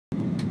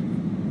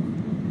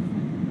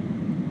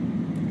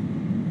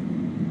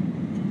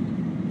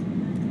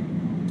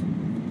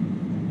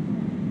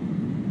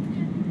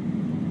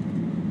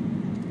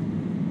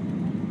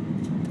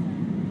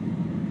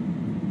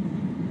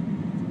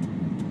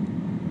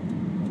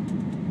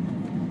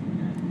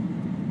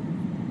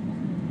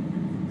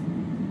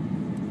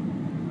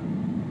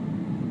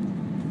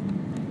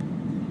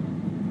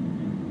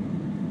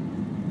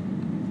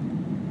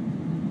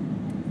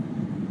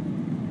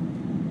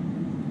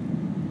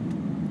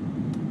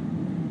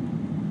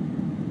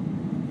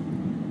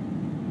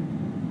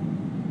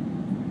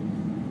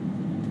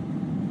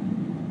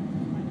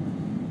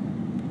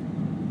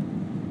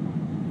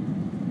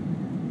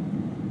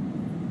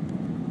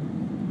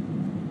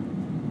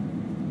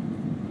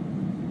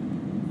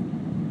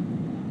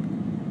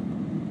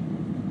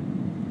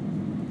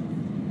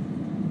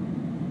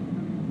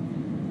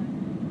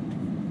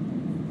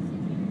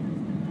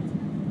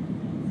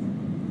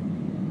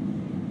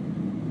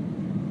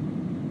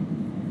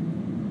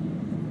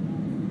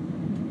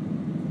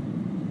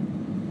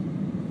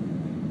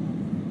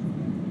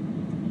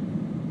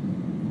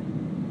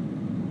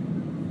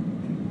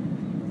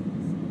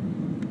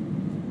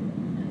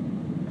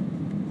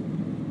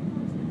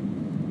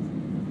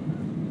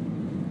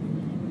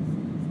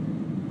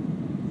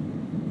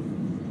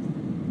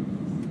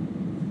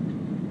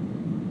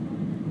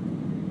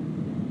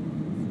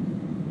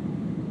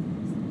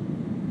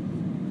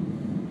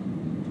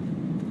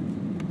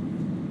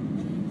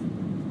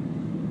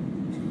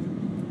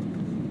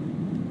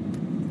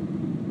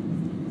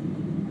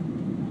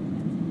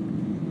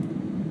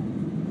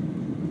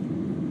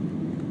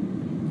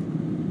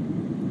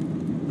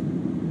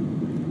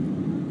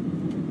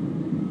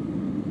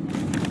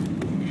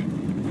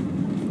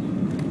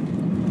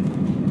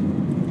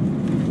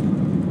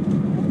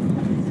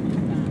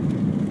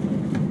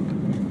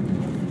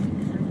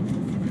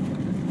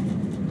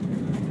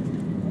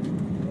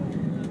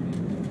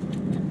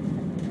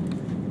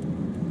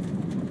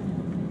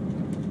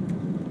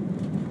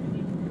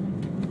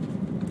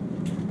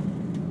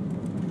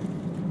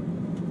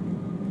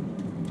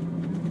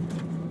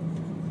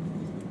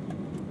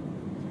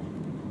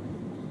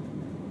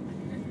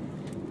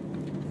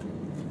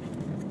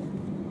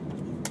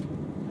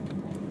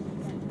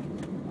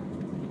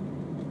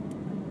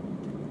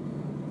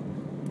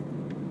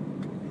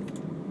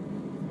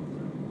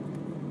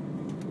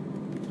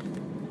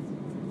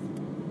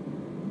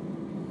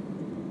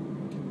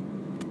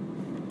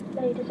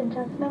and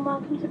gentlemen,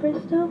 welcome to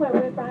Bristol, where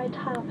we arrived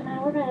half an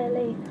hour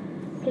early.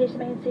 Please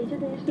remain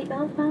seated with your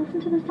seatbelts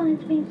fastened until the signs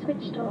have been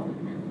switched off.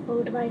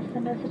 All devices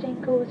and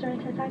messaging calls or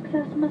internet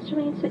access must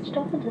remain switched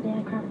off until the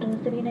aircraft doors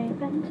have been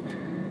opened.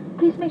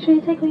 Please make sure you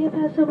take all your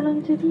personal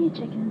belongings with you,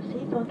 check in the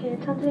seat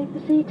pockets, underneath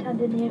the seat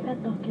and in the overhead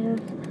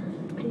lockers.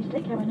 Please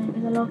take care when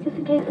opening the lockers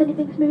in case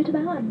anything's moved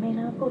about and may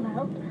now fall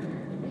out.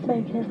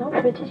 Smoking is not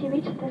permitted. You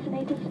reach the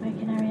designated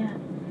smoking area.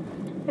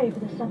 Over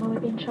the summer,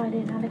 we've been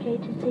trialling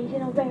allocated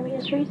seating on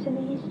various routes in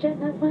the EasyJet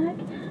network.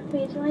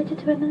 We are delighted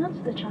to announce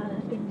that the trial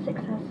has been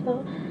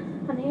successful,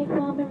 and the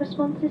overwhelming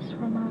responses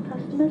from our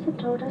customers have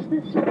told us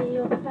that this will be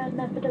your preferred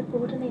method of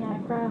boarding the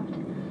aircraft.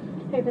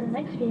 Over the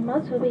next few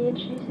months, we'll be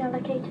introducing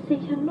allocated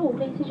seating on all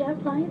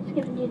EasyJet flights,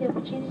 giving you the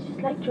opportunity to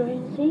select your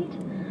own seat.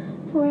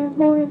 For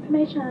more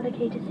information on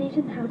allocated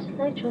seating and how to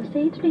select your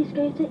seat, please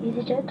go to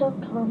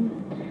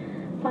easyjet.com.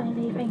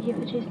 Finally, thank you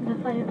for choosing to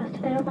fly with us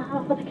today. On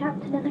behalf of the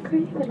captain and the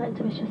crew, we'd like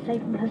to wish you a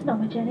safe and pleasant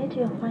onward journey to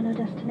your final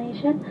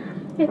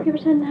destination. If you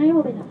return home,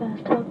 we'll be the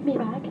first to welcome you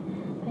back.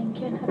 Thank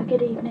you and have a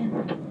good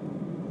evening.